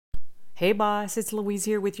Hey boss, it's Louise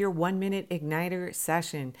here with your 1 minute igniter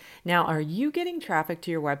session. Now, are you getting traffic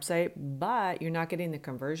to your website, but you're not getting the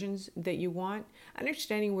conversions that you want?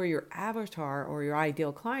 Understanding where your avatar or your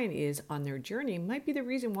ideal client is on their journey might be the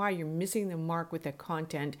reason why you're missing the mark with the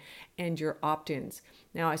content and your opt ins.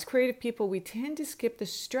 Now, as creative people, we tend to skip the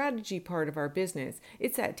strategy part of our business.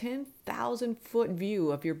 It's that 10,000-foot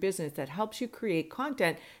view of your business that helps you create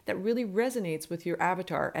content that really resonates with your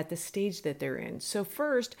avatar at the stage that they're in. So,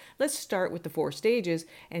 first, let's start with the 4 stages.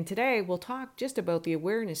 And today, we'll talk just about the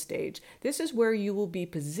awareness stage. This is where you will be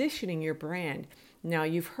positioning your brand. Now,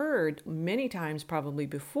 you've heard many times, probably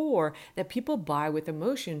before, that people buy with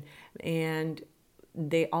emotion and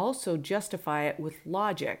they also justify it with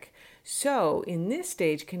logic. So, in this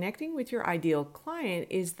stage, connecting with your ideal client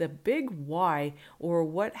is the big why, or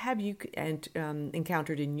what have you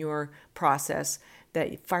encountered in your process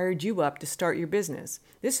that fired you up to start your business.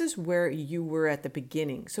 This is where you were at the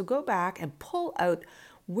beginning. So, go back and pull out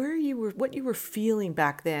where you were, what you were feeling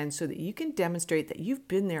back then, so that you can demonstrate that you've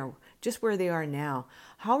been there just where they are now.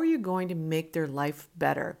 How are you going to make their life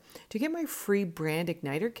better? To get my free brand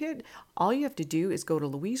igniter kit, all you have to do is go to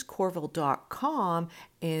louisecorville.com,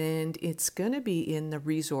 and it's going to be in the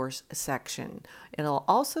resource section. It'll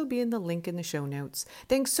also be in the link in the show notes.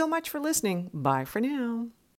 Thanks so much for listening. Bye for now.